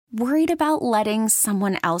Worried about letting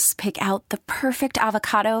someone else pick out the perfect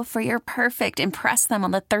avocado for your perfect impress them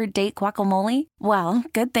on the third date guacamole? Well,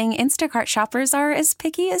 good thing Instacart shoppers are as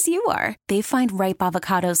picky as you are. They find ripe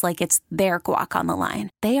avocados like it's their guac on the line.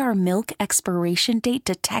 They are milk expiration date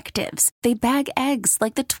detectives. They bag eggs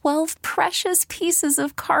like the 12 precious pieces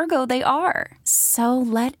of cargo they are. So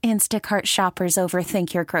let Instacart shoppers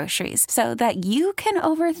overthink your groceries so that you can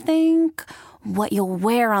overthink what you'll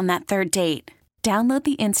wear on that third date. Download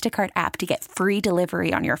the Instacart app to get free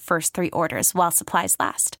delivery on your first 3 orders while supplies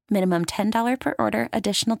last. Minimum $10 per order.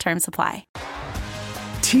 Additional terms apply.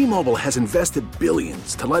 T-Mobile has invested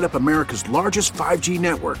billions to light up America's largest 5G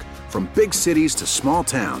network, from big cities to small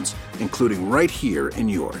towns, including right here in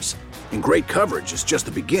yours. And great coverage is just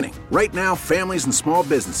the beginning. Right now, families and small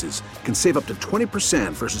businesses can save up to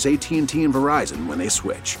 20% versus AT&T and Verizon when they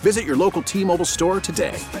switch. Visit your local T-Mobile store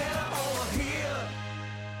today.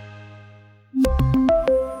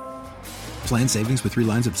 Plan savings with 3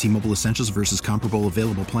 lines of T-Mobile Essentials versus comparable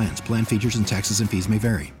available plans. Plan features and taxes and fees may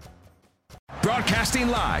vary. Broadcasting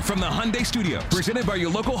live from the Hyundai Studios, presented by your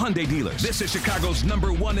local Hyundai dealers. This is Chicago's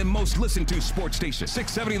 #1 and most listened to sports station.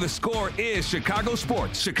 670 The Score is Chicago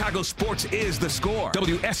Sports. Chicago Sports is The Score.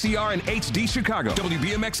 WSCR and HD Chicago.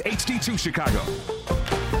 WBMX HD2 Chicago.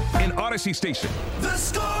 And Odyssey Station. The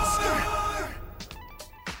Score!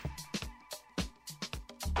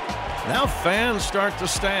 Now fans start to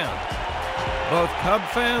stand. Both Cub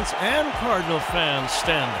fans and Cardinal fans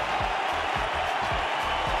standing.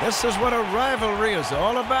 This is what a rivalry is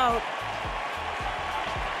all about.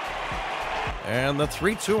 And the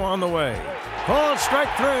 3-2 on the way. Called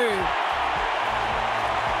strike 3.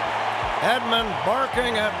 Edman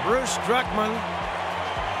barking at Bruce Druckmann.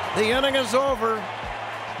 The inning is over.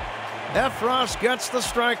 Effross gets the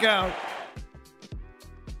strikeout.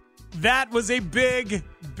 That was a big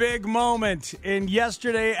moment in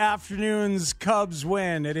yesterday afternoon's Cubs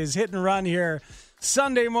win. It is Hit and Run here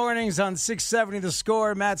Sunday mornings on 670 The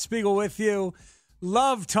Score. Matt Spiegel with you.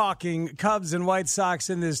 Love talking Cubs and White Sox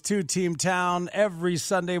in this 2-team town every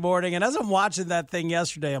Sunday morning. And as I'm watching that thing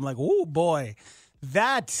yesterday, I'm like, oh boy,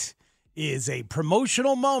 that is a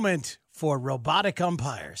promotional moment for robotic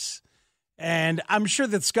umpires. And I'm sure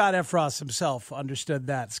that Scott Effross himself understood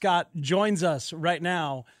that. Scott joins us right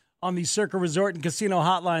now on the Circa Resort and Casino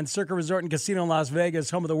hotline. Circa Resort and Casino in Las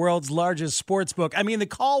Vegas, home of the world's largest sports book. I mean, the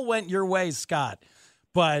call went your way, Scott,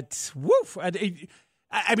 but woof. I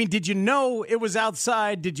mean, did you know it was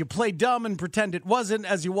outside? Did you play dumb and pretend it wasn't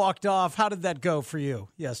as you walked off? How did that go for you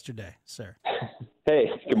yesterday, sir?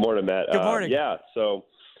 Hey, good morning, Matt. Good morning. It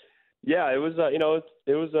was,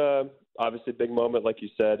 it was obviously a big moment, like you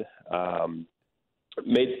said. Had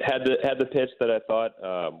the pitch that I thought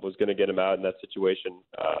was going to get him out in that situation.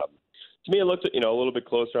 To me, it looked a little bit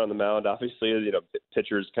closer on the mound. Obviously,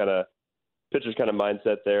 pitcher's kind of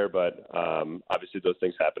mindset there, but obviously those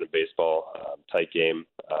things happen in baseball. Tight game.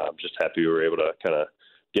 Just happy we were able to kind of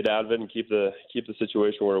get out of it and keep the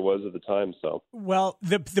situation where it was at the time. So, well,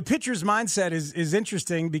 the pitcher's mindset is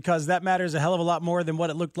interesting because that matters a hell of a lot more than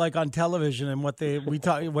what it looked like on television and what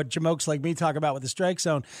jamokes like me talk about with the strike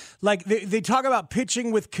zone. Like they talk about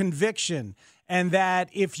pitching with conviction, and that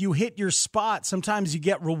if you hit your spot, sometimes you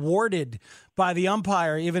get rewarded by the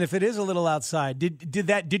umpire, even if it is a little outside.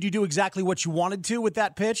 Did you do exactly what you wanted to with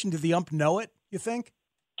that pitch, and did the ump know it, you think?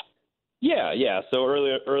 Yeah. So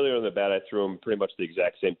earlier in the bat, I threw him pretty much the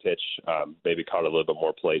exact same pitch, maybe caught a little bit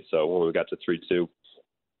more plate. So when we got to 3-2,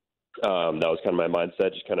 that was kind of my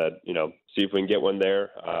mindset, just kind of, see if we can get one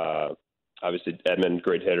there. Obviously, Edman,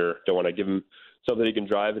 great hitter. Don't want to give him something he can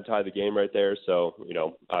drive and tie the game right there. So,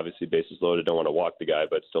 obviously bases loaded, don't want to walk the guy,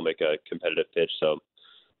 but still make a competitive pitch. So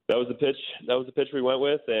that was the pitch. That was the pitch we went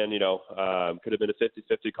with. And, could have been a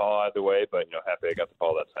 50-50 call either way, but, happy I got the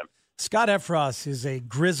call that time. Scott Effross is a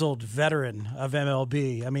grizzled veteran of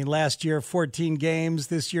MLB. I mean, last year, 14 games.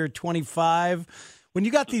 This year, 25. When you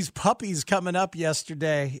got these puppies coming up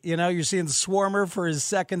yesterday, you're seeing Swarmer for his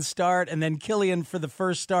second start and then Killian for the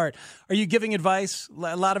first start. Are you giving advice,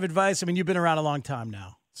 a lot of advice? I mean, you've been around a long time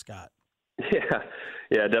now, Scott.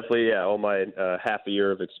 Yeah, definitely. Yeah, all my half a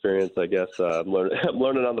year of experience, I guess. I'm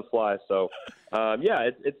learning on the fly. So,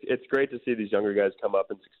 it's great to see these younger guys come up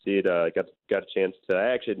and succeed. Got a chance to.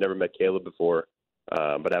 I actually had never met Caleb before,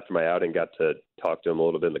 but after my outing, got to talk to him a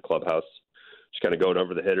little bit in the clubhouse. Just kind of going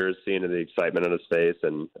over the hitters, seeing the excitement on his face,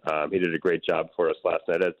 and he did a great job for us last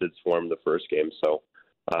night, as did Swarm the first game. So,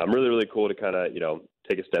 really, really cool to kind of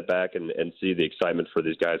take a step back and see the excitement for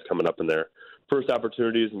these guys coming up in their first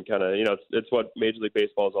opportunities, and kind of it's what Major League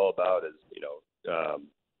Baseball is all about, is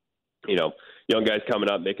young guys coming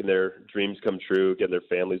up, making their dreams come true, getting their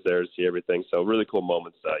families there to see everything. So really cool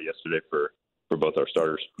moments yesterday for both our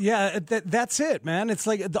starters. Yeah, that's it, man. It's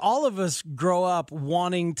like all of us grow up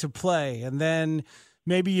wanting to play, and then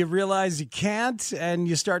maybe you realize you can't, and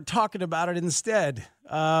you start talking about it instead.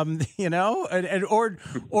 Or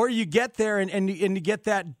you get there and you get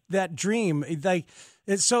that dream. Like,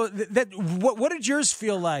 so what did yours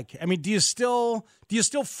feel like? I mean, do you still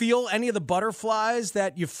feel any of the butterflies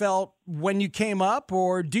that you felt when you came up,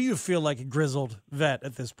 or do you feel like a grizzled vet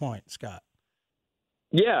at this point, Scott?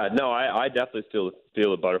 Yeah, no, I definitely still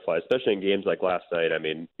feel the butterflies, especially in games like last night. I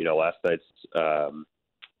mean, last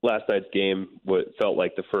night's game felt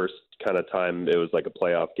like the first kind of time it was like a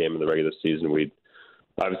playoff game in the regular season. We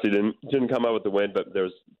obviously didn't come out with the win, but there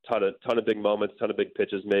was a ton of big moments, ton of big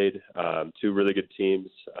pitches made. Two really good teams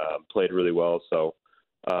played really well. So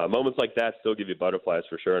moments like that still give you butterflies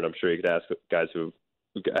for sure. And I'm sure you could ask guys who've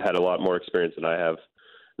had a lot more experience than I have.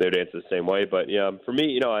 They would answer the same way. But yeah, for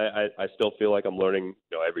me, I still feel like I'm learning,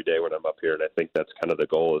 every day when I'm up here. And I think that's kind of the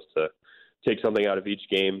goal, is to take something out of each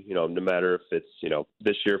game, no matter if it's,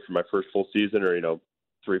 this year for my first full season, or,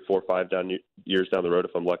 3, 4, 5 years down the road,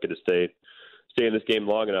 if I'm lucky to stay in this game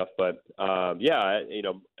long enough. But my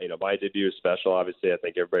debut is special. Obviously, I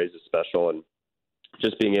think everybody's is special, and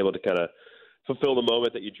just being able to kind of fulfill the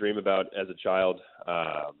moment that you dream about as a child,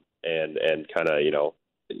 and kind of,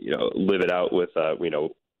 live it out with,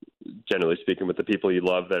 generally speaking, with the people you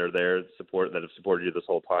love that are there, that have supported you this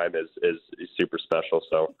whole time is super special.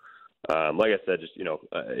 So, like I said, just,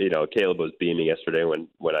 Caleb was beaming yesterday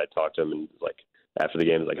when I talked to him, and like after the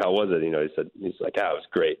game, he's like, "How was it?" He's like, "Ah, it was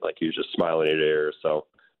great." Like, he was just smiling ear to ear. So,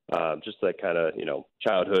 just that kind of,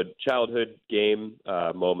 childhood game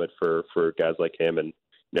moment for guys like him and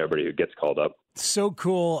everybody who gets called up. So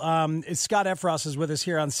cool. Scott Effross is with us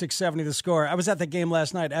here on 670 The Score. I was at the game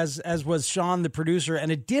last night, as was Sean, the producer, and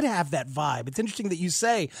it did have that vibe. It's interesting that you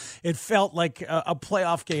say it felt like a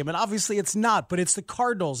playoff game, and obviously it's not, but it's the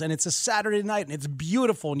Cardinals, and it's a Saturday night, and it's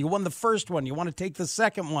beautiful, and you won the first one. You want to take the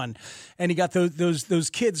second one, and you got those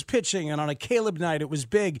kids pitching, and on a Caleb night, it was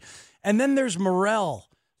big. And then there's Morel.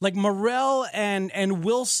 Like Morel and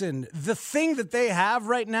Wilson, the thing that they have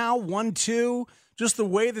right now, 1-2, just the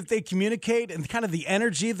way that they communicate and kind of the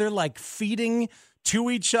energy they're like feeding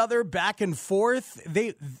to each other back and forth.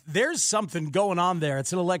 There's something going on there.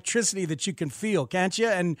 It's an electricity that you can feel, can't you?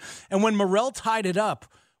 And when Morel tied it up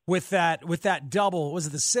with that double, was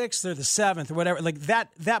it the 6th or the 7th or whatever? Like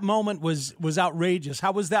that moment was outrageous.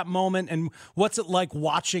 How was that moment, and what's it like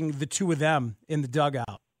watching the two of them in the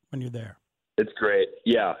dugout when you're there? It's great.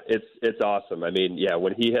 Yeah, it's awesome. I mean, yeah,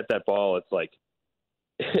 when he hit that ball, it's like,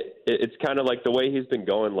 it's kind of like the way he's been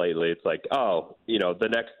going lately. It's like, the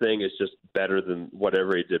next thing is just better than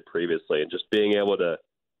whatever he did previously. And just being able to,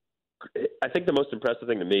 I think the most impressive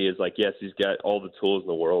thing to me is, like, yes, he's got all the tools in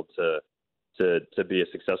the world to be a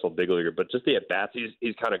successful big leaguer, but just the at-bats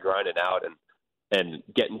he's kind of grinding out and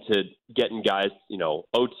getting guys,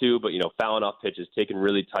 0-2, but, fouling off pitches, taking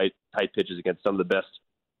really tight pitches against some of the best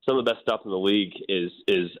stuff in the league is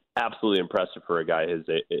absolutely impressive for a guy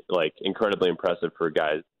incredibly impressive for a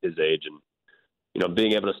guy his age. And,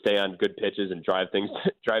 being able to stay on good pitches and drive things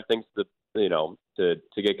to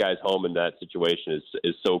get guys home in that situation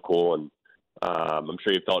is so cool. And I'm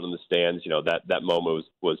sure you felt in the stands, that moment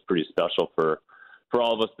was pretty special for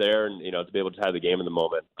all of us there. And, to be able to have the game in the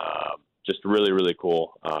moment, just really, really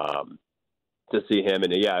cool to see him.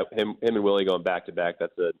 And yeah, him and Willie going back to back.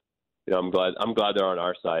 That's I'm glad they're on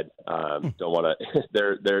our side. Don't want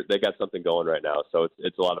to. They got something going right now, so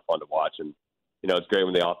it's a lot of fun to watch. And it's great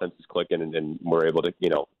when the offense is clicking and we're able to,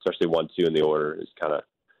 especially 1-2 in the order, is kind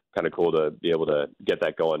of cool to be able to get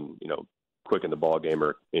that going, quick in the ball game,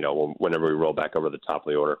 or whenever we roll back over the top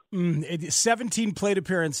of the order. 17 plate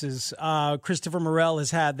appearances Christopher Morel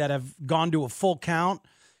has had that have gone to a full count.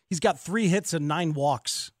 He's got 3 hits and 9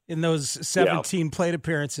 walks in those 17 plate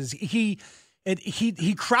appearances. He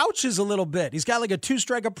crouches a little bit. He's got like a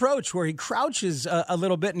 2-strike approach where he crouches a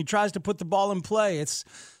little bit and he tries to put the ball in play. It's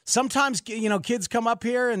sometimes, kids come up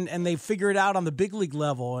here and they figure it out on the big league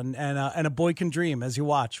level, and a boy can dream, as you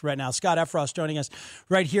watch right now. Scott Effross joining us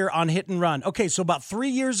right here on Hit and Run. Okay, so about 3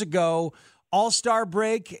 years ago, All-Star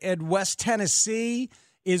break at West Tennessee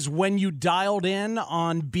is when you dialed in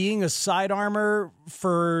on being a sidearmer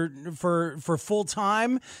for full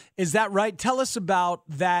time. Is that right? Tell us about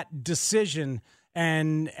that decision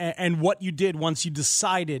and what you did once you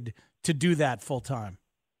decided to do that full time.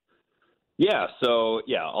 Yeah. So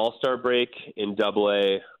All-Star break in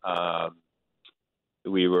AA.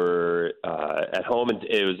 We were at home, and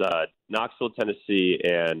it was Knoxville, Tennessee,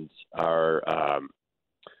 and our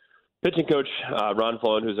pitching coach, Ron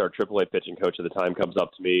Flown, who's our AAA pitching coach at the time, comes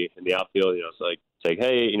up to me in the outfield, saying,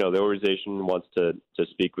 hey, the organization wants to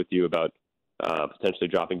speak with you about potentially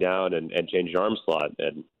dropping down and changing your arm slot.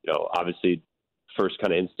 And, obviously first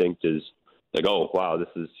kind of instinct is like, oh, wow, this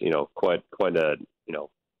is, quite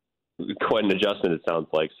an adjustment, it sounds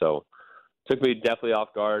like. So took me definitely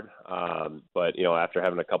off guard. But, after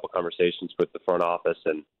having a couple conversations with the front office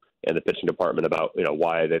and the pitching department about,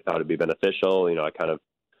 why they thought it'd be beneficial, I kind of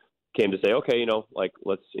came to say, okay,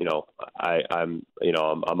 let's, I'm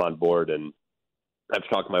on board, and I've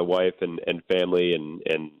talked to my wife and family and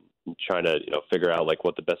trying to, figure out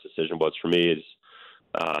what the best decision was for me is,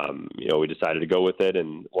 we decided to go with it.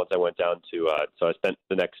 And once I went down to, so I spent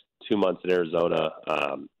the next 2 months in Arizona,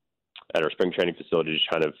 at our spring training facility, just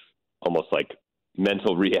kind of almost like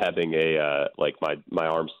mental rehabbing my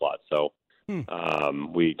arm slot. So,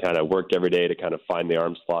 we kind of worked every day to kind of find the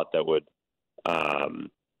arm slot that would,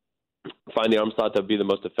 be the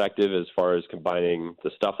most effective as far as combining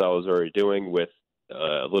the stuff that I was already doing with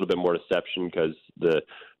a little bit more deception, because the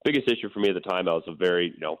biggest issue for me at the time, I was a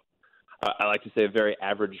very, I like to say a very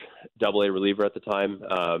average AA reliever at the time.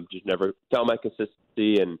 Just never found my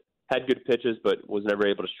consistency and had good pitches, but was never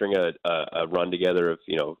able to string a run together of,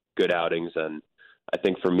 good outings. And I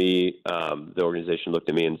think for me, the organization looked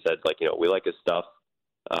at me and said, we like his stuff,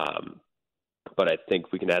 but I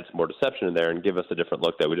think we can add some more deception in there and give us a different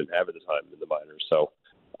look that we didn't have at the time in the minors. So,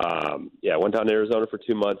 I went down to Arizona for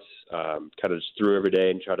 2 months, kind of just threw every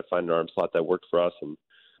day and tried to find an arm slot that worked for us. And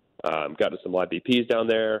got to some live BPs down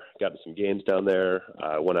there, got to some games down there,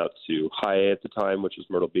 went out to High A at the time, which was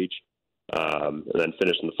Myrtle Beach, and then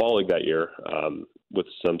finished in the fall league that year with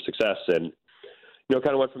some success. And,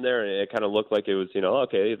 kind of went from there, and it kind of looked like it was,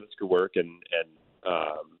 okay, this could work. And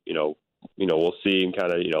we'll see. And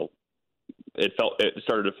kind of, it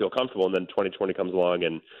started to feel comfortable. And then 2020 comes along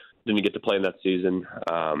and didn't get to play in that season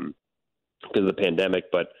because of the pandemic.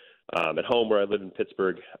 But at home where I live in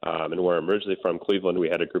Pittsburgh and where I'm originally from, Cleveland, we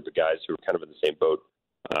had a group of guys who were kind of in the same boat,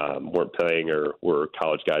 weren't playing or were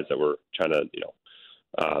college guys that were trying to,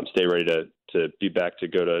 stay ready to be back to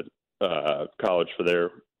go to college for their,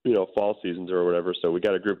 fall seasons or whatever. So we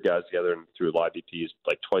got a group of guys together and threw live BPs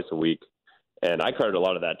like twice a week. And I credit a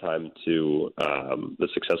lot of that time to the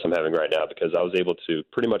success I'm having right now, because I was able to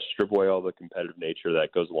pretty much strip away all the competitive nature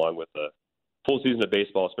that goes along with a full season of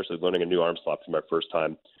baseball, especially learning a new arm slot for my first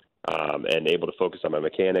time, and able to focus on my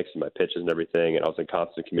mechanics and my pitches and everything. And I was in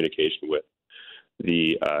constant communication with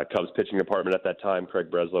the Cubs pitching department at that time. Craig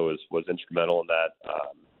Breslow was instrumental in that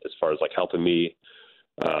as far as helping me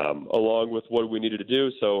along with what we needed to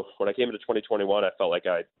do. So when I came into 2021, I felt like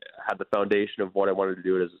I had the foundation of what I wanted to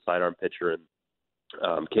do as a sidearm pitcher, and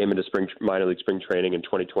came into minor league spring training in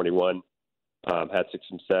 2021, had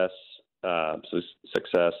success, went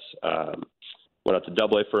out to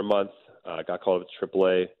AA for a month, got called up to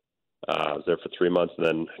AAA. I was there for 3 months, and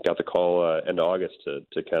then got the call end of August to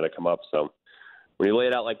kind of come up. So when you lay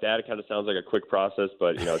it out like that, it kind of sounds like a quick process,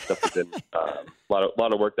 but it's definitely been a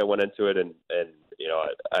lot of work that went into it. And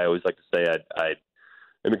I always like to say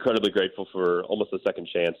I'm incredibly grateful for almost a second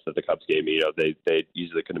chance that the Cubs gave me. They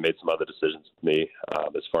easily could have made some other decisions with me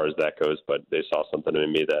as far as that goes, but they saw something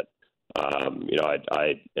in me that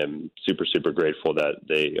I am super, super grateful that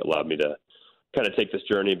they allowed me to kind of take this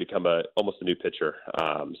journey and become almost a new pitcher.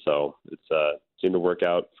 So it's seemed to work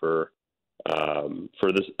out for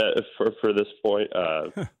this point,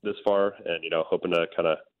 this far, and hoping to kind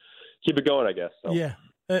of keep it going, I guess. So. Yeah.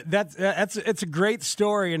 It's a great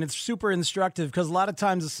story, and it's super instructive, because a lot of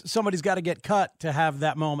times somebody's got to get cut to have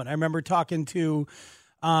that moment. I remember talking to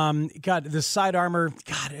the side armor.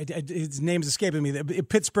 His name's escaping me. The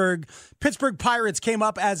Pittsburgh Pirates came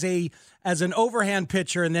up as an overhand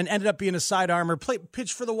pitcher, and then ended up being a side armor.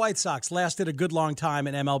 Pitched for the White Sox. Lasted a good long time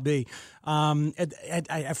in MLB.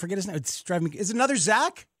 I forget his name. It's driving me. Is it another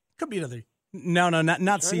Zach? Could be another. No,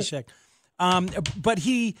 not Cishek. But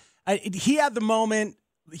he had the moment.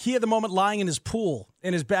 He had the moment lying in his pool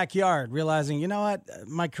in his backyard, realizing, you know what,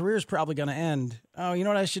 my career is probably going to end. Oh, you know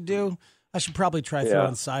what I should do? I should probably try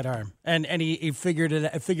throwing sidearm. And he figured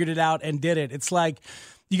it out and did it. It's like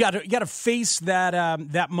you got to face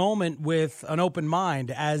that moment with an open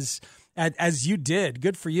mind, as you did.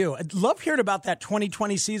 Good for you. I'd love hearing about that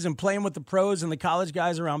 2020 season, playing with the pros and the college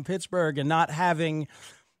guys around Pittsburgh, and not having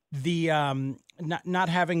the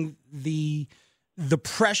the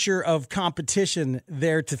pressure of competition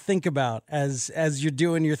there to think about as you're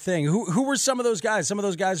doing your thing. Who were some of those guys? Some of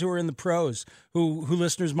those guys who were in the pros, who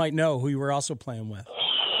listeners might know, who you were also playing with.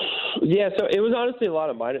 Yeah, so it was honestly a lot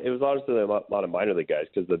of minor league guys,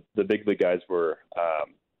 because the big league guys were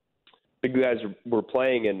big guys were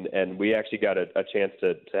playing, and we actually got a chance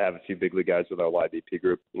to have a few big league guys with our YBP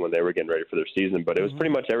group when they were getting ready for their season. But it was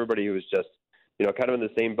pretty much everybody who was just, kind of in the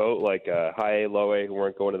same boat, like high A, low A, who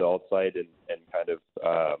weren't going to the alt site and kind of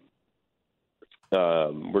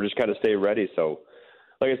we're just kind of stay ready. So,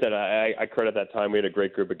 like I said, I credit that time. We had a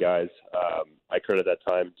great group of guys. I credit that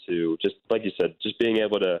time to just, like you said, just being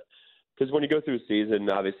able to, because when you go through a season,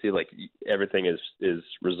 obviously, like everything is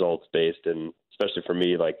results based, and especially for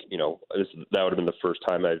me, like that would have been the first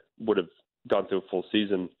time I would have gone through a full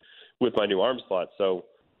season with my new arm slot. So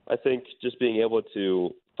I think just being able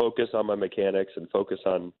to focus on my mechanics and focus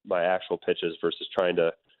on my actual pitches versus trying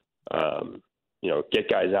to, get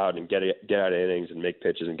guys out and get out of innings and make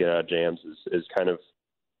pitches and get out of jams is kind of,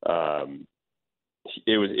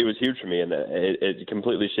 it was huge for me, and it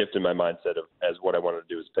completely shifted my mindset as what I wanted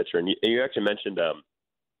to do as a pitcher. And you actually mentioned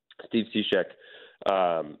Steve Cishek.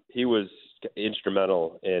 He was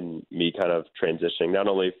instrumental in me kind of transitioning, not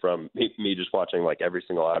only from me just watching like every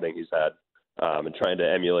single outing he's had and trying to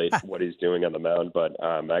emulate what he's doing on the mound, but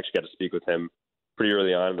I actually got to speak with him pretty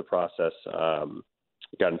early on in the process.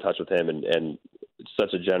 Got in touch with him, and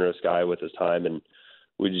such a generous guy with his time, and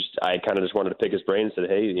I kind of just wanted to pick his brain and said,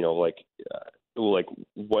 hey, like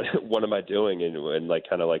what am I doing, and like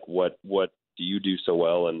kind of like what do you do so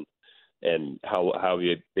well, and how have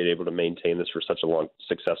you been able to maintain this for such a long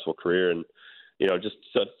successful career? And just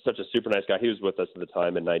such a super nice guy. He was with us at the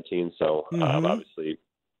time in 19, so obviously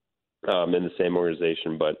in the same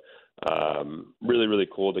organization, but really, really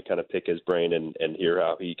cool to kind of pick his brain and hear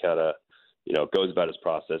how he kind of goes about his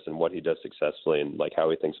process and what he does successfully and like how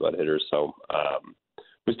he thinks about hitters. So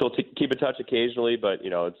we still keep in touch occasionally, but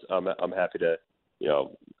I'm happy to,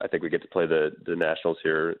 I think we get to play the Nationals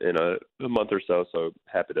here in a month or so. So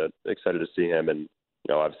excited to see him, and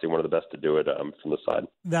obviously one of the best to do it from the side.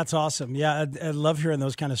 That's awesome. Yeah, I love hearing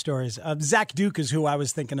those kind of stories. Zach Duke is who I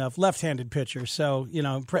was thinking of, left-handed pitcher. So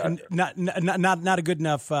not a good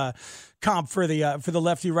enough comp for the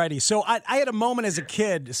lefty-righty. So I had a moment as a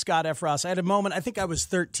kid, Scott Effross. I had a moment. I think I was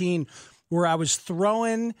 13, where I was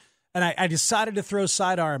throwing. And I decided to throw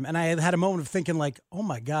sidearm, and I had a moment of thinking, like, oh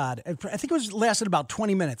my God! I think it lasted about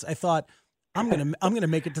 20 minutes. I thought, I'm gonna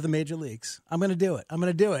make it to the major leagues. I'm gonna do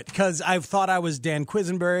it because I thought I was Dan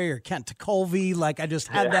Quisenberry or Kent Tekulve. Like I just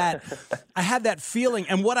had that. I had that feeling,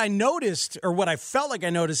 and what I noticed, or what I felt like I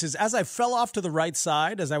noticed, is as I fell off to the right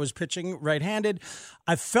side as I was pitching right-handed,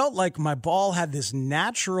 I felt like my ball had this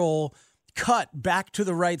natural cut back to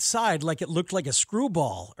the right side, like it looked like a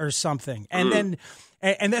screwball or something,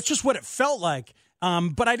 And that's just what it felt like.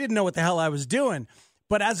 But I didn't know what the hell I was doing.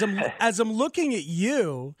 But as I'm looking at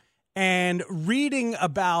you and reading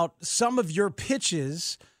about some of your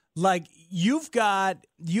pitches, like you've got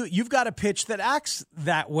a pitch that acts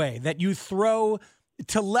that way, that you throw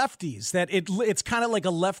to lefties, that it's kind of like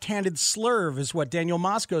a left-handed slurve is what Daniel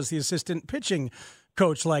Mosco's, the assistant pitching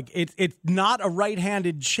coach, like it's not a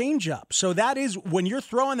right-handed changeup. So that is, when you're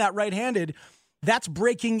throwing that right-handed, that's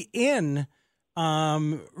breaking in.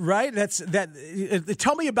 Right.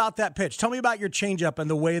 Tell me about that pitch. Tell me about your changeup and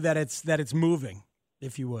the way that it's moving,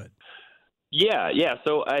 if you would. Yeah.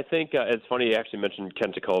 So I think it's funny you actually mentioned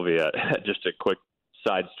Kent Tekulve. Just a quick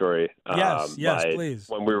side story. Yes, please.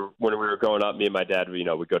 When we were growing up, me and my dad, we'd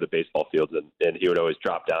go to baseball fields, and he would always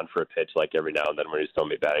drop down for a pitch, like every now and then when he was throwing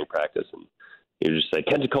me batting practice, and he would just say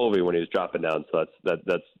Kent Tekulve when he was dropping down. So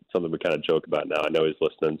that's something we kind of joke about now. I know he's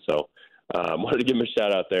listening, so. Wanted to give him a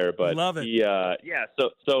shout out there, but love it.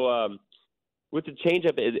 So with the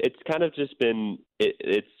changeup, it's kind of just been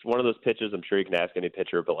it's one of those pitches. I'm sure you can ask any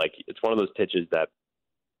pitcher, but like it's one of those pitches that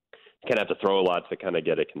you kind of have to throw a lot to kind of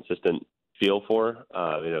get a consistent feel for.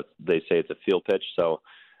 They say it's a feel pitch, so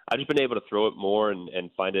I've just been able to throw it more and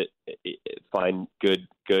find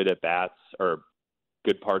good at bats or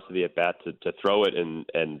good parts of the at bat to throw it, and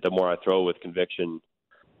the more I throw with conviction,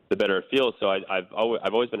 the better it feels. So I've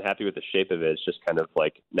always been happy with the shape of it. It's just kind of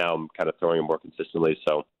like now I'm kind of throwing it more consistently.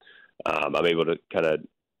 So I'm able to kind of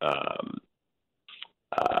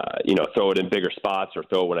throw it in bigger spots or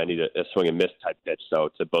throw it when I need a swing and miss type pitch. So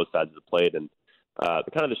it's at both sides of the plate, and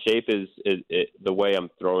the kind of the shape is the way I'm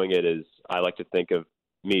throwing it is I like to think of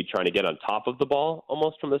me trying to get on top of the ball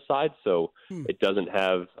almost from the side. So it doesn't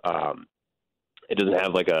have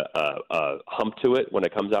like a hump to it when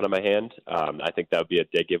it comes out of my hand. I think that would be a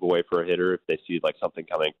dead giveaway for a hitter if they see like something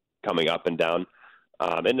coming up and down.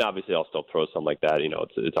 And obviously I'll still throw something like that.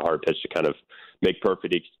 It's a hard pitch to kind of make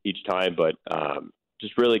perfect each time, but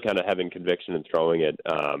just really kind of having conviction and throwing it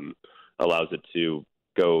allows it to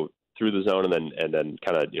go through the zone and then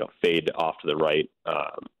kind of fade off to the right.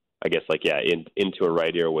 I guess into a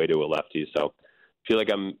righty or away to a lefty. So feel like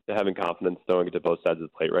I'm having confidence throwing it to both sides of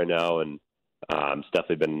the plate right now, and it's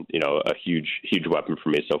definitely been, a huge weapon for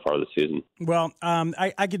me so far this season. Well,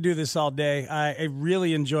 I could do this all day. I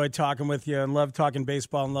really enjoyed talking with you and love talking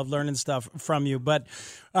baseball and love learning stuff from you. But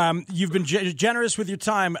you've been generous with your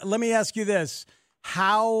time. Let me ask you this.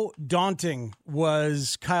 How daunting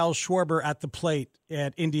was Kyle Schwarber at the plate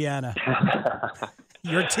at Indiana?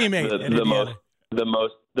 Your teammate at Indiana.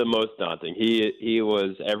 The most daunting. He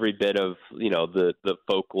was every bit of, the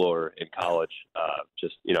folklore in college,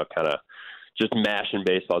 just mashing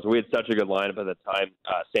baseballs. We had such a good lineup at the time.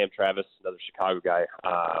 Sam Travis, another Chicago guy,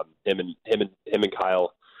 him and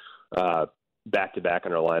Kyle back to back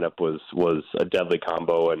in our lineup was a deadly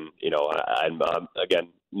combo. And I'm again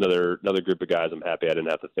another group of guys. I'm happy I didn't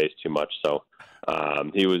have to face too much. So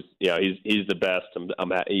he was, he's the best.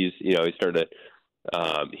 He's started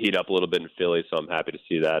to heat up a little bit in Philly, so I'm happy to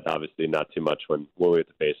see that. Obviously, not too much when we have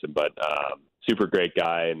to face him, but super great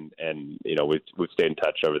guy, and we've stayed in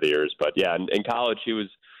touch over the years. But yeah, in college he was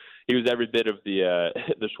every bit of the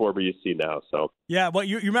Schwarber you see now. So yeah, well,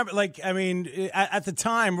 you remember, at the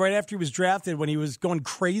time, right after he was drafted, when he was going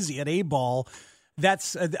crazy at A-ball.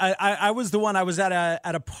 That's I was the one. I was at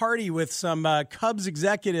a party with some Cubs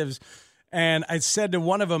executives, and I said to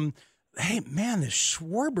one of them, "Hey, man, this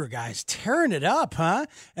Schwarber guy's tearing it up, huh?"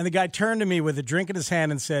 And the guy turned to me with a drink in his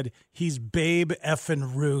hand and said, "He's Babe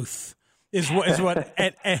effing Ruth." Is what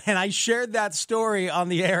and I shared that story on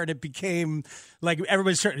the air, and it became like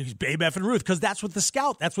everybody's starting, he's Babe effing Ruth, because that's what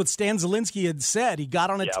that's what Stan Zielinski had said. He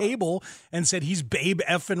got on a table and said he's Babe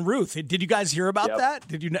effing Ruth. Did you guys hear about that?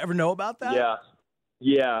 Did you ever know about that?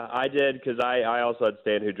 Yeah, I did, because I also had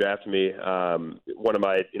Stan, who drafted me. One of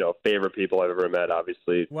my favorite people I've ever met.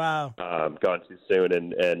 Obviously, wow, gone too soon,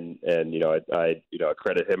 and I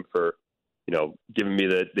credit him for giving me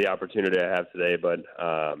the opportunity I have today. But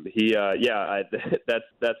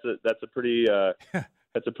that's a pretty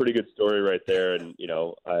that's a pretty good story right there. And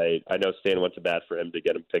I know Stan went to bat for him to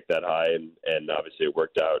get him picked that high, and obviously it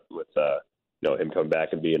worked out with him coming back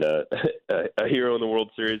and being a hero in the World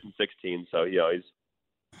Series in 2016. So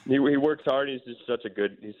he works hard. He's such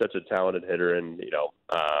a talented hitter, and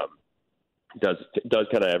does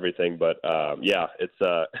kind of everything. But it's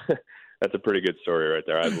that's a pretty good story right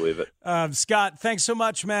there. I believe it. Scott, thanks so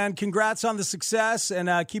much, man. Congrats on the success,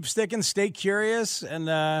 and keep sticking. Stay curious, and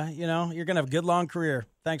you're gonna have a good long career.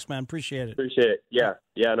 Thanks, man. Appreciate it. Appreciate it. Yeah,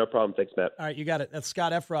 no problem. Thanks, Matt. All right, you got it. That's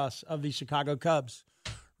Scott Effross of the Chicago Cubs,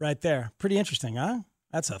 right there. Pretty interesting, huh?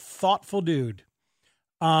 That's a thoughtful dude.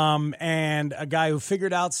 And a guy who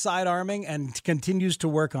figured out sidearming and continues to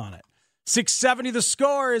work on it. 670 The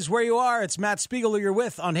Score is where you are. It's Matt Spiegel who you're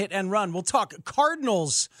with on Hit and Run. We'll talk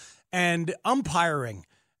Cardinals and umpiring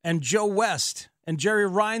and Joe West and Jerry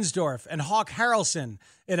Reinsdorf and Hawk Harrelson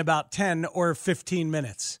in about 10 or 15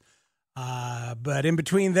 minutes. But in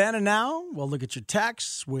between then and now, we'll look at your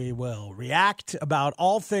texts. We will react about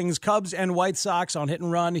all things Cubs and White Sox on Hit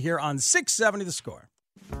and Run here on 670 The Score.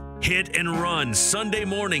 Hit and Run, Sunday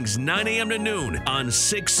mornings, 9 a.m. to noon on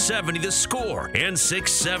 670 The Score and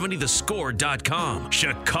 670thescore.com.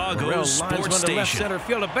 Chicago's sports station. To left center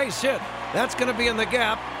field, a base hit. That's going to be in the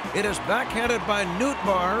gap. It is backhanded by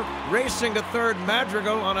Nootbaar. Racing to third,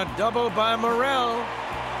 Madrigal on a double by Morel.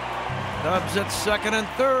 Cubs at second and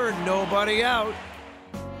third, nobody out.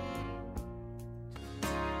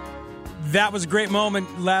 That was a great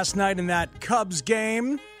moment last night in that Cubs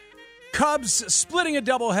game. Cubs splitting a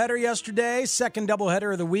doubleheader yesterday, second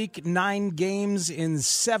doubleheader of the week, 9 games in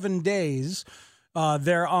 7 days.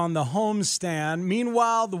 They're on the homestand.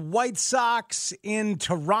 Meanwhile, the White Sox in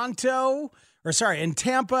Tampa,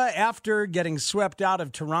 after getting swept out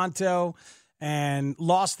of Toronto and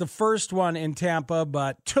lost the first one in Tampa,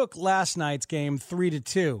 but took last night's game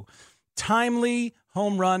 3-2. Timely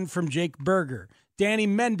home run from Jake Berger. Danny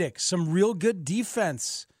Mendick, some real good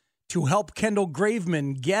defense to help Kendall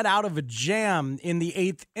Graveman get out of a jam in the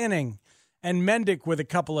 8th inning, and Mendick with a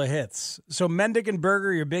couple of hits. So Mendick and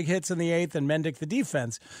Berger, your big hits in the 8th, and Mendick the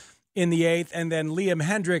defense in the 8th, and then Liam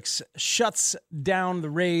Hendriks shuts down the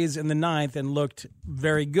Rays in the 9th and looked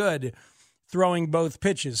very good throwing both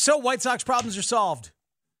pitches. So White Sox problems are solved.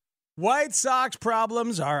 White Sox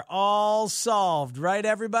problems are all solved, right,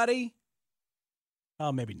 everybody?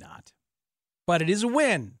 Oh, maybe not. But it is a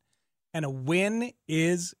win. And a win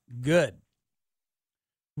is good.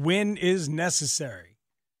 Win is necessary.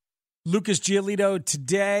 Lucas Giolito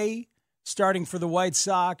today, starting for the White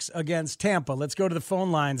Sox against Tampa. Let's go to the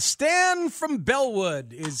phone line. Stan from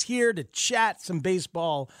Bellwood is here to chat some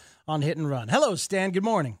baseball on Hit and Run. Hello, Stan. Good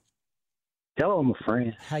morning. Hello, my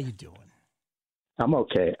friend. How you doing? I'm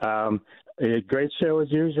okay. A great show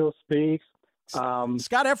as usual, Speaks.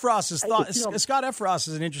 Scott Effross Scott Effross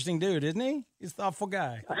is an interesting dude, isn't he? He's a thoughtful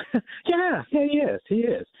guy. Yeah, he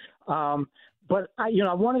is. But I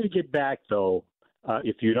wanted to get back though,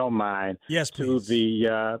 if you don't mind, yes, please.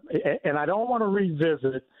 And I don't want to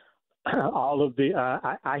revisit all of the.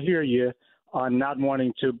 I hear you on not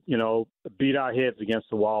wanting to, beat our heads against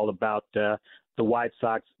the wall about the White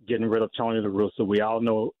Sox getting rid of Tony La Russa. We all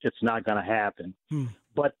know it's not going to happen.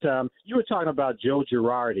 But you were talking about Joe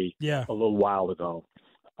Girardi a little while ago,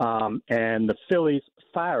 and the Phillies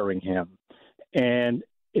firing him. And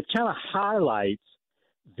it kind of highlights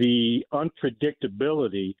the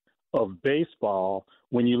unpredictability of baseball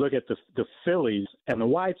when you look at the Phillies and the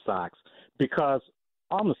White Sox, because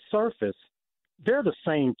on the surface, they're the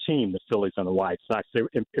same team, the Phillies and the White Sox. They're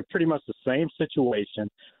in pretty much the same situation.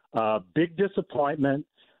 Big disappointment,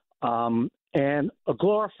 and a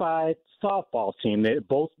glorified softball team.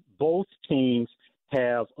 Both teams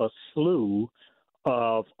have a slew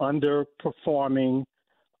of underperforming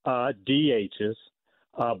DHs.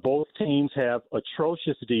 Both teams have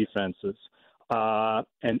atrocious defenses,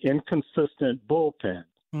 an inconsistent bullpen.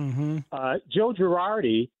 Mm-hmm. Joe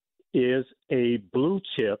Girardi is a blue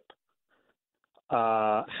chip,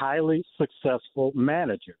 highly successful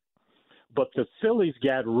manager. But the Phillies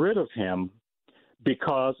got rid of him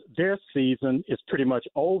because their season is pretty much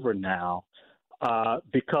over now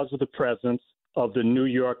because of the presence of the New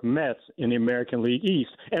York Mets in the American League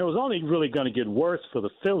East. And it was only really going to get worse for the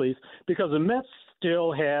Phillies because the Mets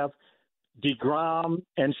still have DeGrom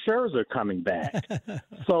and Scherzer coming back.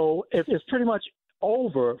 So it's pretty much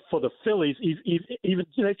over for the Phillies. Even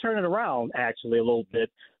they turn it around, actually, a little bit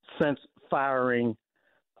since firing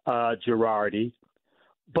Girardi.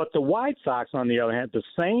 But the White Sox, on the other hand, the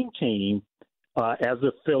same team as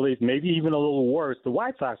the Phillies, maybe even a little worse. The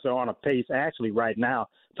White Sox are on a pace, actually, right now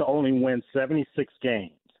to only win 76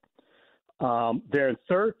 games. They're in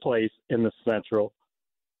third place in the Central,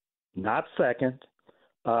 not second.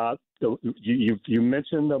 You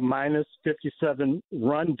mentioned the minus 57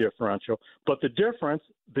 run differential, but the difference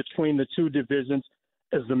between the two divisions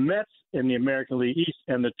is the Mets in the American League East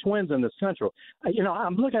and the Twins in the Central.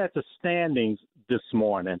 I'm looking at the standings this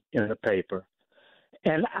morning in the paper,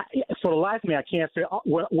 and for the life of me, I can't say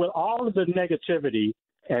with all of the negativity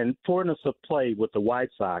and poorness of play with the White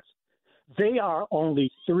Sox, they are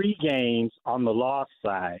only 3 games on the loss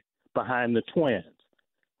side behind the Twins.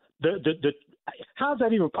 How's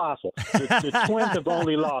that even possible? The Twins have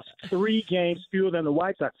only lost 3 games fewer than the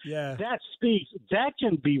White Sox. Yeah. That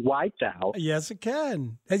can be wiped out. Yes, it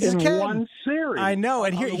can. One series. I know.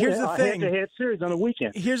 And here's the thing. Head-to-head series on the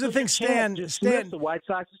weekend. Here's the thing, Stan. The White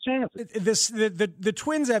Sox's chances. The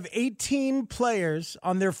Twins have 18 players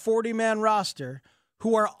on their 40-man roster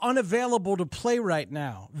who are unavailable to play right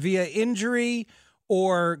now via injury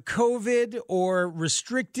or COVID or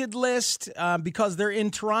restricted list because they're in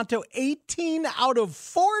Toronto. 18 out of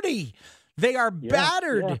 40. They are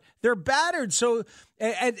battered. Yeah. They're battered. So,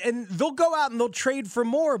 and they'll go out and they'll trade for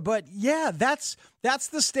more. But, yeah, that's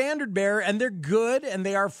the standard bearer, and they're good, and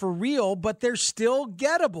they are for real, but they're still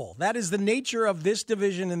gettable. That is the nature of this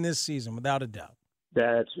division in this season, without a doubt.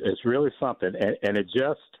 It's really something. And it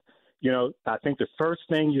just, I think the first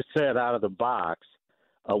thing you said out of the box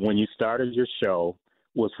when you started your show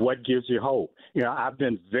was what gives you hope. I've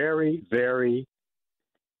been very, very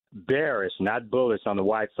bearish, not bullish, on the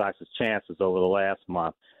White Sox's chances over the last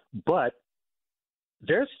month. But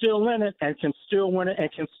they're still in it and can still win it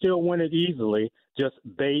and can still win it easily just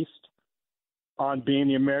based on being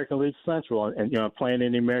the American League Central and playing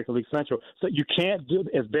in the American League Central. So you can't do,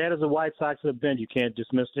 as bad as the White Sox have been, you can't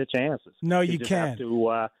dismiss their chances. No, you just can't. Have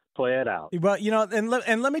to play it out. Well, and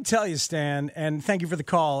let me tell you, Stan, and thank you for the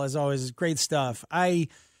call, as always. Great stuff. I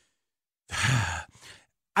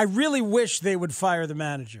really wish they would fire the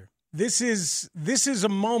manager. This is a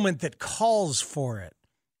moment that calls for it.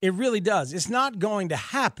 It really does. It's not going to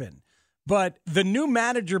happen, but the new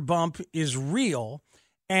manager bump is real,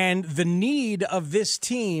 and the need of this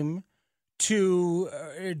team to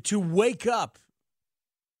wake up,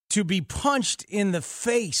 to be punched in the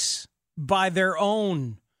face by their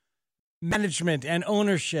own management and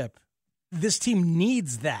ownership. This team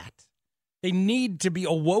needs that. They need to be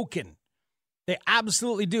awoken. They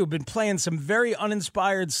absolutely do. Been playing some very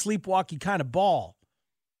uninspired, sleepwalky kind of ball.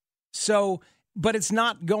 So, but it's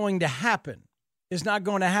not going to happen. It's not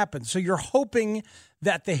going to happen. So you're hoping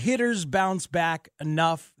that the hitters bounce back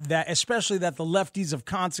enough, that especially that the lefties of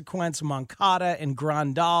consequence, Moncada and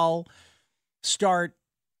Grandal, start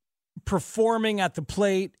performing at the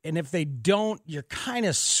plate. And if they don't, you're kind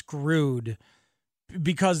of screwed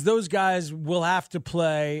because those guys will have to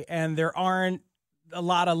play, and there aren't a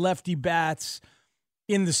lot of lefty bats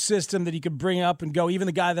in the system that he could bring up and go. Even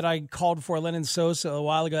the guy that I called for, Lenyn Sosa, a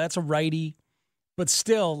while ago, that's a righty. But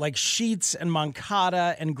still, like Sheets and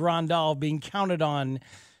Moncada and Grandal being counted on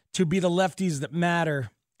to be the lefties that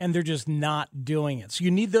matter, and they're just not doing it. So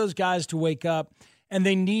you need those guys to wake up, and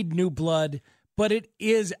they need new blood. But it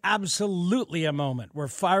is absolutely a moment where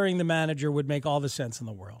firing the manager would make all the sense in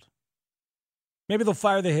the world. Maybe they'll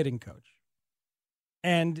fire the hitting coach.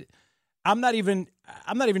 And I'm not even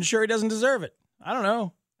sure he doesn't deserve it. I don't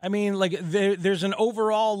know. I mean, like there's an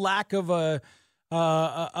overall lack of a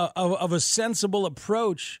sensible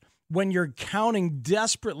approach when you're counting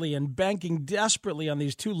desperately and banking desperately on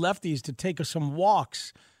these two lefties to take some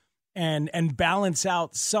walks and balance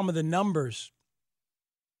out some of the numbers,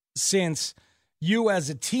 since you as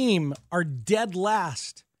a team are dead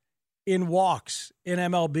last in walks in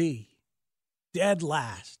MLB. Dead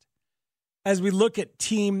last. As we look at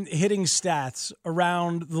team hitting stats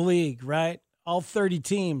around the league, right? All 30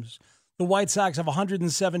 teams. The White Sox have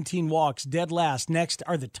 117 walks, dead last. Next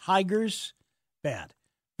are the Tigers, bad.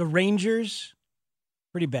 The Rangers,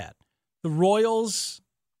 pretty bad. The Royals,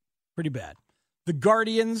 pretty bad. The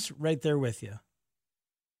Guardians, right there with you.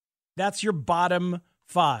 That's your bottom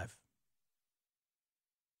 5.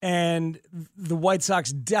 And the White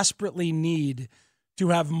Sox desperately need to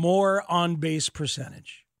have more on-base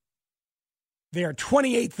percentage. They are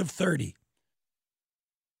 28th of 30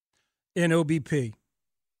 in OBP.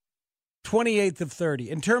 28th of 30.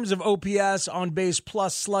 In terms of OPS, on-base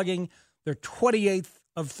plus slugging, they're 28th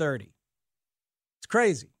of 30. It's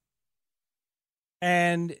crazy.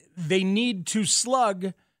 And they need to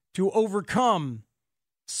slug to overcome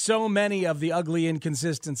so many of the ugly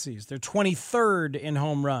inconsistencies. They're 23rd in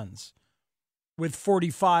home runs with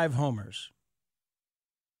 45 homers.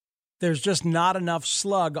 There's just not enough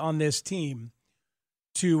slug on this team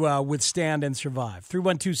to withstand and survive.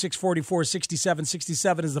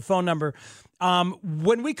 312-644-6767 is the phone number.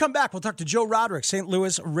 When we come back, we'll talk to Joe Roderick, St.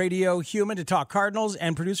 Louis radio human, to talk Cardinals,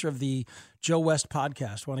 and producer of the Joe West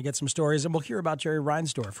podcast. Want to get some stories, and we'll hear about Jerry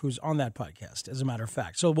Reinsdorf, who's on that podcast, as a matter of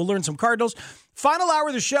fact. So we'll learn some Cardinals. Final hour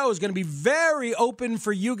of the show is going to be very open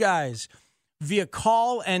for you guys via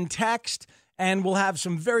call and text, and we'll have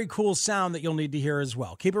some very cool sound that you'll need to hear as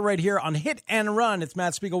well. Keep it right here on Hit and Run. It's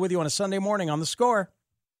Matt Spiegel with you on a Sunday morning on The Score.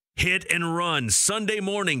 Hit and Run, Sunday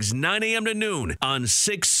mornings, 9 a.m. to noon on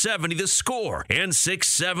 670 The Score and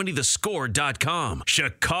 670thescore.com.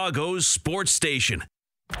 Chicago's sports station.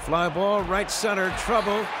 Fly ball, right center,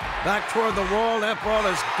 trouble. Back toward the wall. That ball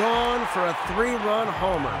is gone for a 3-run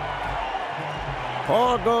homer.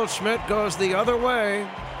 Paul Goldschmidt goes the other way.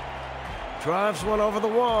 Drives one over the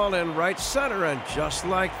wall in right center, and just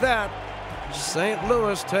like that, St.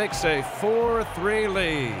 Louis takes a 4-3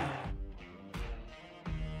 lead.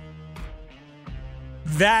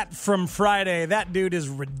 That from Friday, that dude is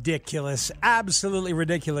ridiculous. Absolutely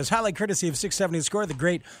ridiculous. Highlight courtesy of 670 The Score, the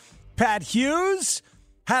great Pat Hughes.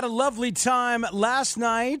 Had a lovely time last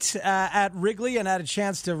night at Wrigley and had a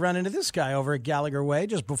chance to run into this guy over at Gallagher Way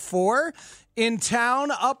just before. In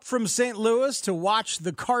town, up from St. Louis to watch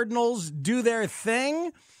the Cardinals do their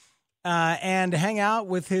thing and hang out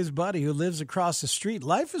with his buddy who lives across the street.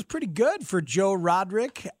 Life is pretty good for Joe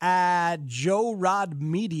Roderick at Joe Rod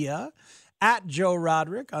Media. At Joe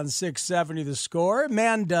Roderick on 670 The Score.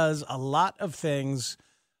 Man does a lot of things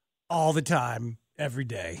all the time, every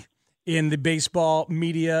day, in the baseball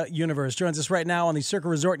media universe. Joins us right now on the Circa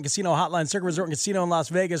Resort and Casino Hotline. Circa Resort and Casino in Las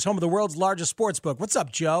Vegas, home of the world's largest sports book. What's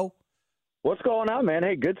up, Joe? What's going on, man?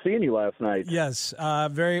 Hey, good seeing you last night. Yes,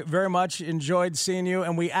 very, very much enjoyed seeing you,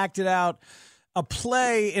 and we acted out a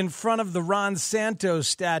play in front of the Ron Santos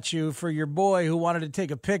statue for your boy who wanted to take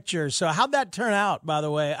a picture. So how'd that turn out, by the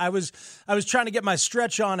way? I was trying to get my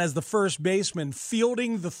stretch on as the first baseman,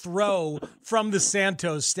 fielding the throw from the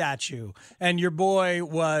Santos statue, and your boy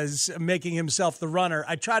was making himself the runner.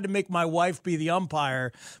 I tried to make my wife be the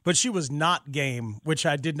umpire, but she was not game, which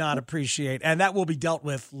I did not appreciate, and that will be dealt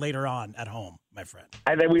with later on at home, my friend.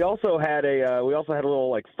 And then we also had a little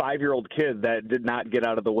like 5-year-old kid that did not get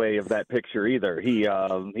out of the way of that picture either. He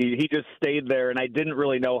just stayed there, and I didn't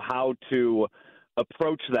really know how to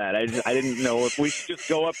approach that. I didn't know if we should just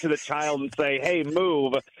go up to the child and say, "Hey,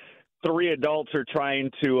 move." 3 adults are trying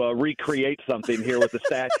to recreate something here with the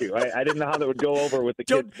statue. I didn't know how that would go over with the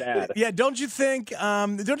kid's dad. Yeah, don't you think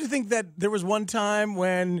that there was one time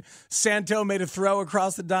when Santo made a throw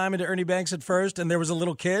across the diamond to Ernie Banks at first, and there was a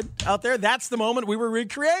little kid out there? That's the moment we were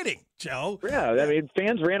recreating, Joe. Yeah, I mean,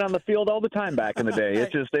 fans ran on the field all the time back in the day.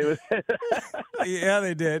 It's just they was. Yeah,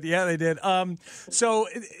 they did. So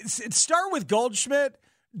start with Goldschmidt.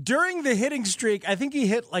 during the hitting streak, I think he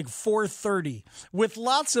hit like 430 with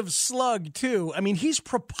lots of slug, too. I mean, he's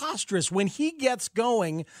preposterous. When he gets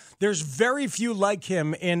going, there's very few like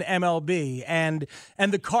him in MLB. And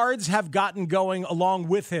the Cards have gotten going along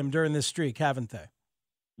with him during this streak, haven't they?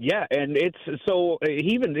 Yeah, and it's so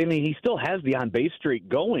he still has the on-base streak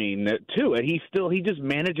going, too. And he just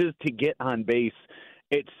manages to get on base.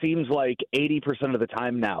 It seems like 80% of the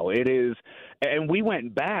time now. It is, and we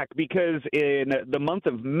went back because in the month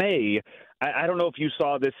of May, I don't know if you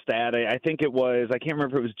saw this stat. I think it was, I can't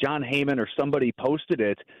remember if it was John Heyman or somebody posted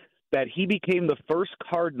it, that he became the first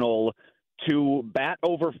Cardinal to bat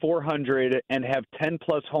over 400 and have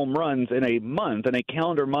 10-plus home runs in a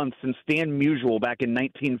calendar month since Stan Musial back in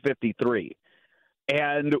 1953.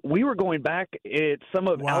 And we were going back at some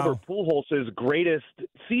of Albert Pujols' greatest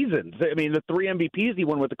seasons. I mean, the 3 MVPs he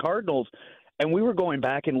won with the Cardinals, and we were going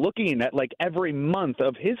back and looking at like every month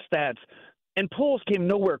of his stats, and Pujols came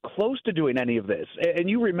nowhere close to doing any of this. And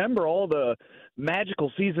you remember all the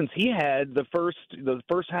magical seasons he had the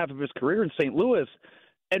first half of his career in St. Louis,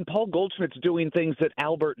 and Paul Goldschmidt's doing things that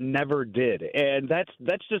Albert never did. And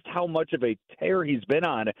that's just how much of a tear he's been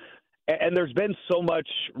on. And there's been so much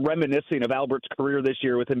reminiscing of Albert's career this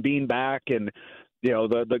year with him being back and, you know,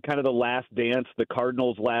 the kind of the last dance, the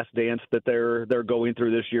Cardinals' last dance that they're going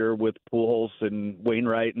through this year with Pujols and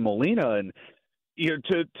Wainwright and Molina. And, you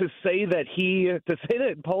know, to say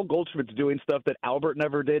that Paul Goldschmidt's doing stuff that Albert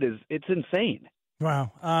never did it's insane.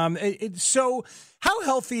 Wow. So how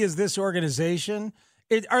healthy is this organization?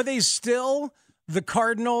 Are they still the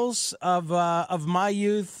Cardinals of my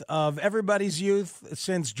youth, of everybody's youth,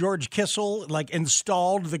 since George Kissel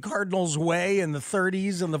installed the Cardinals way in the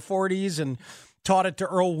 30s and the 40s and taught it to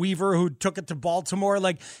Earl Weaver, who took it to Baltimore?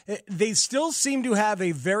 They still seem to have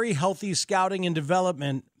a very healthy scouting and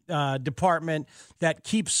development department that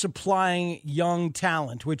keeps supplying young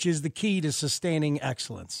talent, which is the key to sustaining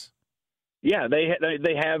excellence. Yeah,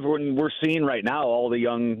 they have. When we're seeing right now all the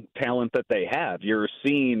young talent that they have, you're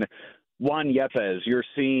seeing Juan Yepez, you're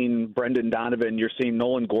seeing Brendan Donovan, you're seeing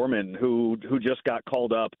Nolan Gorman, who just got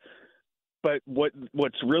called up. But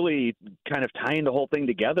what's really kind of tying the whole thing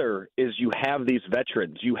together is you have these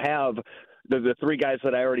veterans. You have the three guys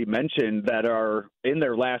that I already mentioned that are in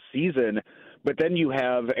their last season, but then you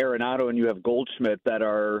have Arenado and you have Goldschmidt that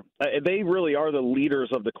they really are the leaders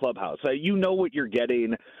of the clubhouse. You know what you're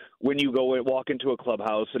getting when you go and walk into a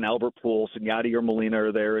clubhouse, and Albert Pujols and Yadier Molina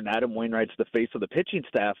are there, and Adam Wainwright's the face of the pitching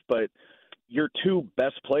staff. But your two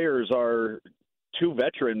best players are two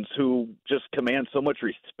veterans who just command so much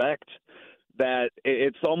respect that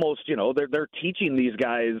it's almost, you know, they're teaching these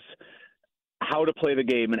guys how to play the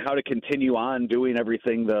game and how to continue on doing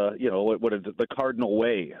everything what is the Cardinal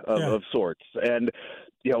way of sorts. And,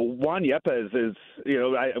 you know, Juan Yepez is, you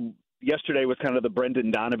know, yesterday was kind of the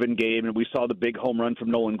Brendan Donovan game, and we saw the big home run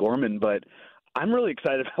from Nolan Gorman, but I'm really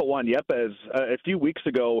excited about Juan Yepez. A few weeks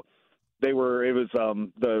ago, it was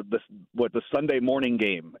the Sunday morning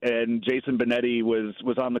game, and Jason Benetti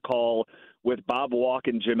was on the call with Bob Walk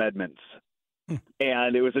and Jim Edmonds.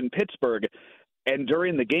 And it was in Pittsburgh. And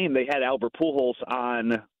during the game, they had Albert Pujols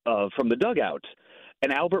on from the dugout.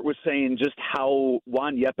 And Albert was saying just how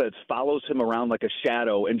Juan Yepez follows him around like a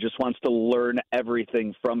shadow and just wants to learn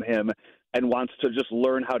everything from him and wants to just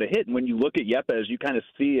learn how to hit. And when you look at Yepez, you kind of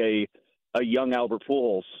see a young Albert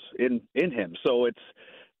Pujols in him. So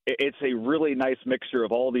it's a really nice mixture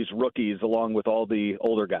of all these rookies along with all the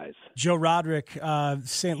older guys. Joe Roderick,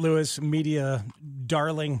 St. Louis media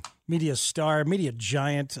darling, media star, media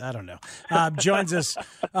giant, I don't know, joins us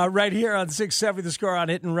right here on 670 The Score on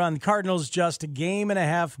Hit and Run. Cardinals just a game and a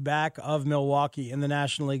half back of Milwaukee in the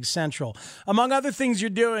National League Central. Among other things you're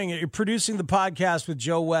doing, you're producing the podcast with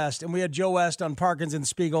Joe West, and we had Joe West on Parkins and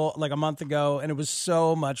Spiegel like a month ago, and it was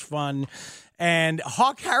so much fun. And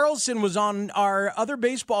Hawk Harrelson was on our other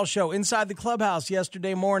baseball show, Inside the Clubhouse,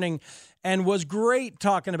 yesterday morning, and was great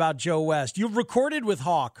talking about Joe West. You've recorded with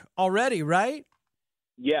Hawk already, right?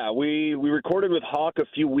 Yeah, we recorded with Hawk a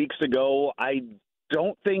few weeks ago. I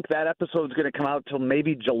don't think that episode's going to come out till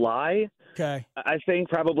maybe July. Okay. I think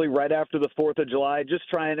probably right after the 4th of July, just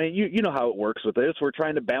trying to, you know how it works with this. We're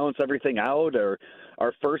trying to balance everything out.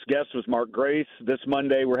 Our first guest was Mark Grace. This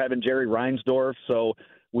Monday we're having Jerry Reinsdorf, so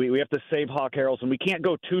we have to save Hawk Harrelson. We can't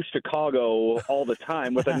go to Chicago all the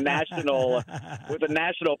time with a national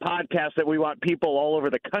podcast that we want people all over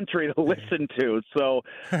the country to listen to. So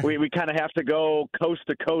we kind of have to go coast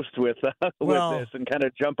to coast with this and kind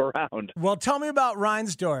of jump around. Well, tell me about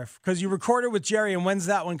Reinsdorf, because you recorded with Jerry, and when's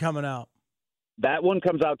that one coming out? That one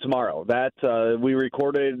comes out tomorrow. That we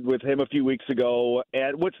recorded with him a few weeks ago.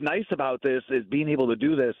 And what's nice about this is being able to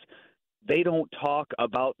do this they don't talk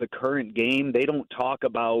about the current game. They don't talk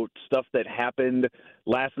about stuff that happened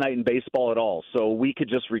last night in baseball at all. So we could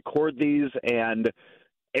just record these and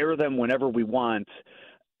air them whenever we want.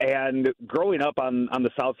 And growing up on the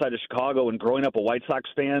south side of Chicago and growing up a White Sox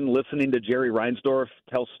fan, listening to Jerry Reinsdorf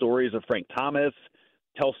tell stories of Frank Thomas,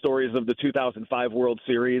 tell stories of the 2005 World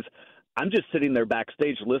Series, I'm just sitting there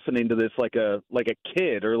backstage listening to this like a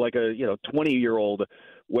kid or like a 20-year-old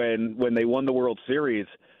when they won the World Series.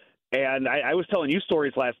 And I was telling you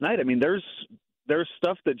stories last night. I mean, there's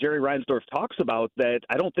stuff that Jerry Reinsdorf talks about that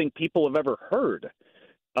I don't think people have ever heard.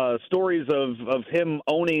 Stories of him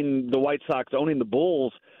owning the White Sox, owning the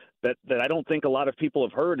Bulls, that I don't think a lot of people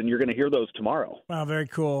have heard, and you're going to hear those tomorrow. Wow, very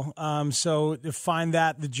cool. So find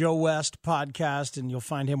that, the Joe West podcast, and you'll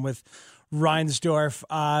find him with Reinsdorf.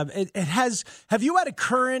 Have you had a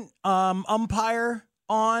current umpire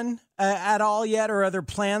on at all yet, or are there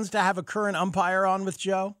plans to have a current umpire on with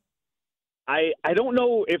Joe? I don't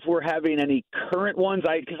know if we're having any current ones,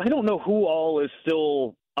 because I don't know who all is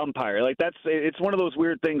still umpire. Like it's one of those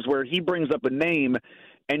weird things where he brings up a name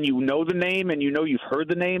and you know the name and you know you've heard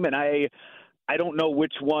the name, and I don't know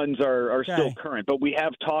which ones are still current, but we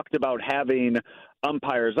have talked about having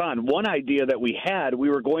umpires on. One idea that we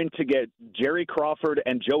were going to get Jerry Crawford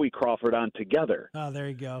and Joey Crawford on together. Oh, there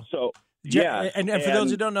you go. So yeah, and for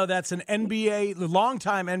those who don't know, that's an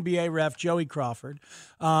longtime NBA ref, Joey Crawford,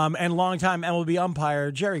 and longtime MLB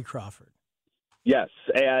umpire, Jerry Crawford. Yes,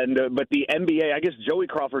 but the NBA, I guess Joey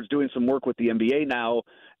Crawford's doing some work with the NBA now,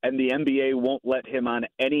 and the NBA won't let him on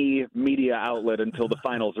any media outlet until the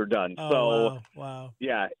finals are done. Wow.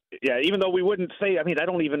 Yeah, even though we wouldn't say, I mean, I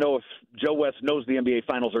don't even know if Joe West knows the NBA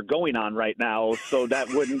finals are going on right now, so that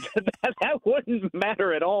wouldn't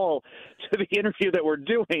matter at all to the interview that we're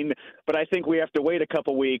doing, but I think we have to wait a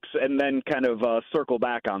couple weeks and then kind of circle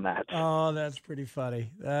back on that. Oh, that's pretty funny.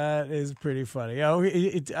 That is pretty funny. Oh,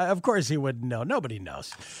 of course he wouldn't know. Nobody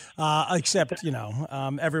knows, except,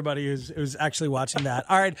 everybody who's actually watching that.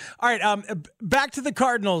 All right. Back to the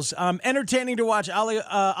Cardinals. Entertaining to watch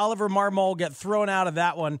Oliver Marmol get thrown out of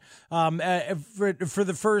that one for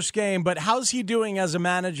the first game. But how's he doing as a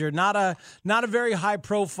manager? Not a very high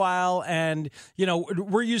profile, and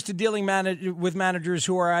we're used to dealing with managers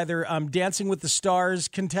who are either Dancing with the Stars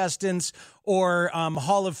contestants or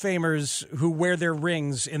Hall of Famers who wear their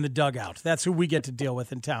rings in the dugout. That's who we get to deal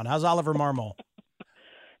with in town. How's Oliver Marmol?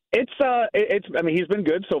 I mean, he's been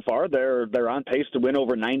good so far. They're on pace to win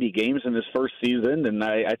over 90 games in his first season, and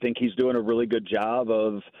I think he's doing a really good job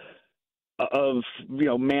of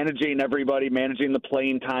managing everybody, managing the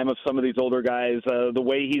playing time of some of these older guys. The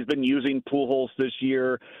way he's been using Pujols this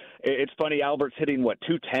year, it's funny. Albert's hitting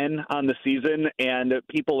 210 on the season, and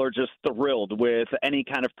people are just thrilled with any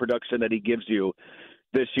kind of production that he gives you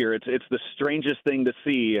this year. It's the strangest thing to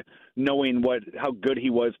see, knowing how good he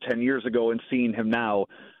was 10 years ago and seeing him now.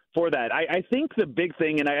 For that, I think the big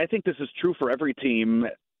thing, and I think this is true for every team,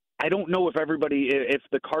 I don't know if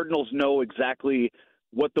the Cardinals know exactly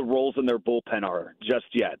what the roles in their bullpen are just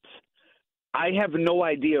yet. I have no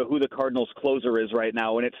idea who the Cardinals closer is right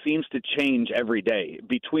now, and it seems to change every day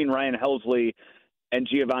between Ryan Helsley and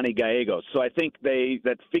Giovanni Gallegos. So I think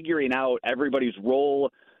that figuring out everybody's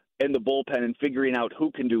role in the bullpen and figuring out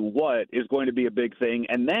who can do what is going to be a big thing.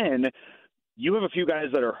 And then you have a few guys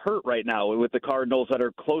that are hurt right now with the Cardinals that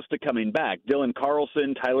are close to coming back. Dylan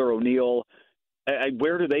Carlson, Tyler O'Neill.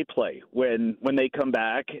 Where do they play when they come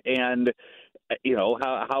back? And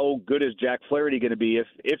how good is Jack Flaherty going to be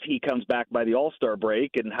if he comes back by the All-Star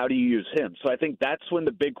break, and how do you use him? So I think that's when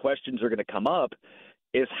the big questions are going to come up,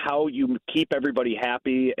 is how you keep everybody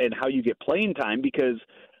happy and how you get playing time, because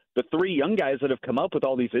the three young guys that have come up with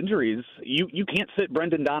all these injuries, you can't sit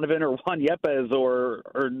Brendan Donovan or Juan Yepes or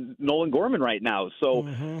Nolan Gorman right now. So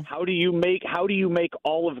how do you make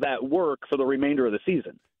all of that work for the remainder of the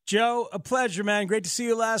season? Joe, a pleasure, man. Great to see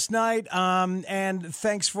you last night. And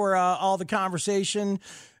thanks for all the conversation,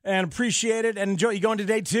 and appreciate it. And Joe, you going to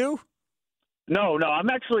day 2? No, I'm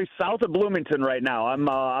actually south of Bloomington right now.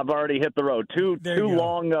 I've already hit the road. Two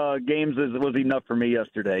long games was enough for me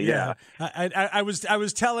yesterday. Yeah. I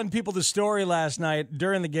was telling people the story last night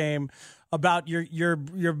during the game about your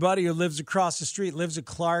buddy who lives across the street, lives at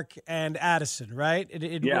Clark and Addison, right?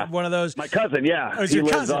 Yeah. One of those. My cousin, yeah. Oh, it's he your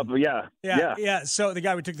lives cousin. up, yeah. So the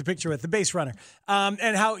guy we took the picture with, the base runner,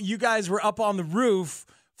 and how you guys were up on the roof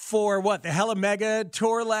for the Hella Mega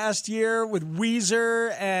tour last year with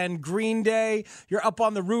Weezer and Green Day. You're up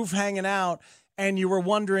on the roof hanging out, and you were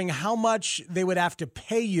wondering how much they would have to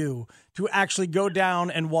pay you to actually go down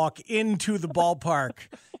and walk into the ballpark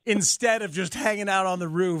instead of just hanging out on the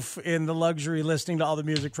roof in the luxury listening to all the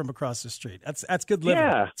music from across the street. That's good living.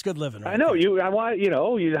 Yeah. It's good living. Right I know.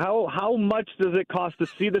 there. How much does it cost to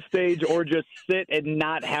see the stage or just sit and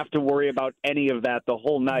not have to worry about any of that the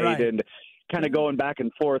whole night? Right. And kind of going back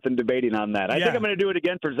and forth and debating on that. I think I'm going to do it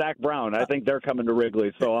again for Zach Brown. I think they're coming to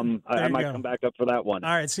Wrigley, so I might come back up for that one.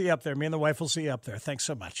 All right, see you up there. Me and the wife will see you up there. Thanks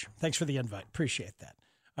so much. Thanks for the invite. Appreciate that.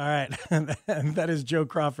 All right, and that is Joe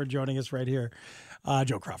Crawford joining us right here.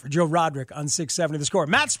 Joe Roderick on 670 The Score.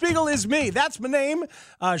 Matt Spiegel is me. That's my name.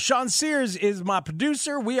 Sean Sears is my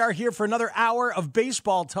producer. We are here for another hour of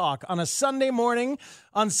baseball talk on a Sunday morning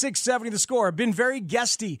on 670 The Score. Been very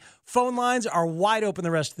guesty. Phone lines are wide open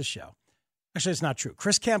the rest of the show. Actually, it's not true.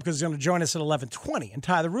 Chris Kempka is going to join us at 11:20 and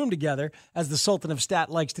tie the room together, as the Sultan of Stat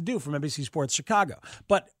likes to do from NBC Sports Chicago.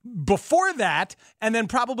 But before that, and then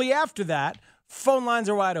probably after that, phone lines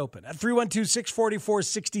are wide open at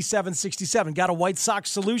 312-644-6767. Got a White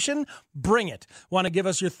Sox solution? Bring it. Want to give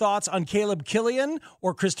us your thoughts on Caleb Killian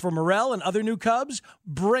or Christopher Morel and other new Cubs?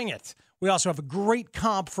 Bring it. We also have a great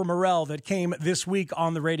comp for Morel that came this week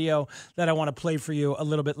on the radio that I want to play for you a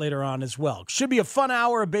little bit later on as well. Should be a fun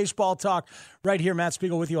hour of baseball talk right here. Matt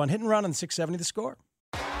Spiegel with you on Hit and Run on 670 The Score.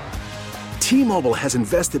 T-Mobile has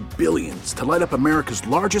invested billions to light up America's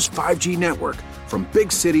largest 5G network, from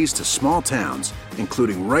big cities to small towns,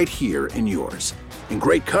 including right here in yours. And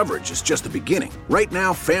great coverage is just the beginning. Right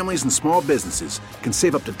now, families and small businesses can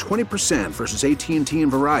save up to 20% versus AT&T and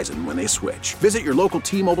Verizon when they switch. Visit your local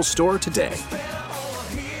T-Mobile store today.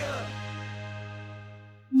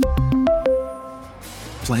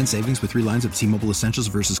 Plan savings with 3 lines of T-Mobile Essentials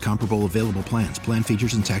versus comparable available plans. Plan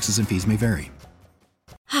features and taxes and fees may vary.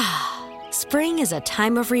 Spring is a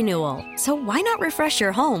time of renewal, so why not refresh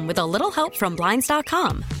your home with a little help from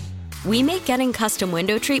Blinds.com? We make getting custom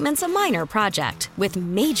window treatments a minor project with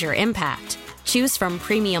major impact. Choose from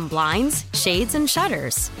premium blinds, shades, and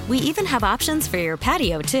shutters. We even have options for your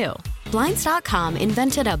patio, too. Blinds.com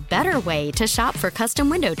invented a better way to shop for custom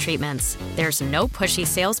window treatments. There's no pushy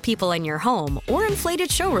salespeople in your home or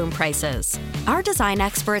inflated showroom prices. Our design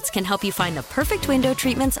experts can help you find the perfect window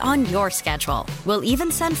treatments on your schedule. We'll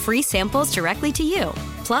even send free samples directly to you.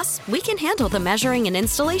 Plus, we can handle the measuring and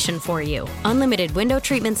installation for you. Unlimited window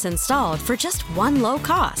treatments installed for just one low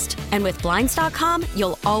cost. And with Blinds.com,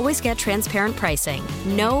 you'll always get transparent pricing.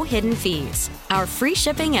 No hidden fees. Our free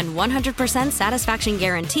shipping and 100% satisfaction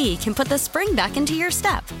guarantee can put the spring back into your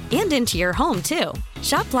step and into your home, too.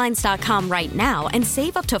 Shop Blinds.com right now and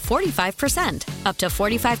save up to 45%. Up to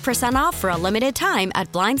 45% off for a limited time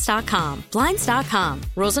at Blinds.com. Blinds.com.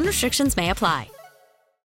 Rules and restrictions may apply.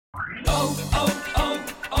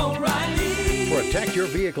 O'Reilly. Protect your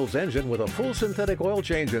vehicle's engine with a full synthetic oil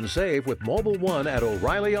change and save with Mobil 1 at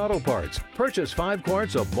O'Reilly Auto Parts. Purchase 5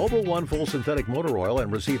 quarts of Mobil 1 full synthetic motor oil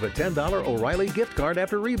and receive a $10 O'Reilly gift card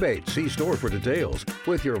after rebate. See store for details.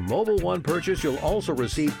 With your Mobil 1 purchase, you'll also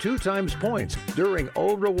receive 2 times points during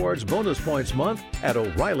O Rewards Bonus Points Month at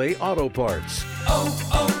O'Reilly Auto Parts.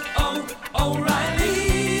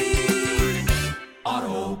 O'Reilly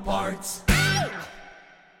Auto Parts.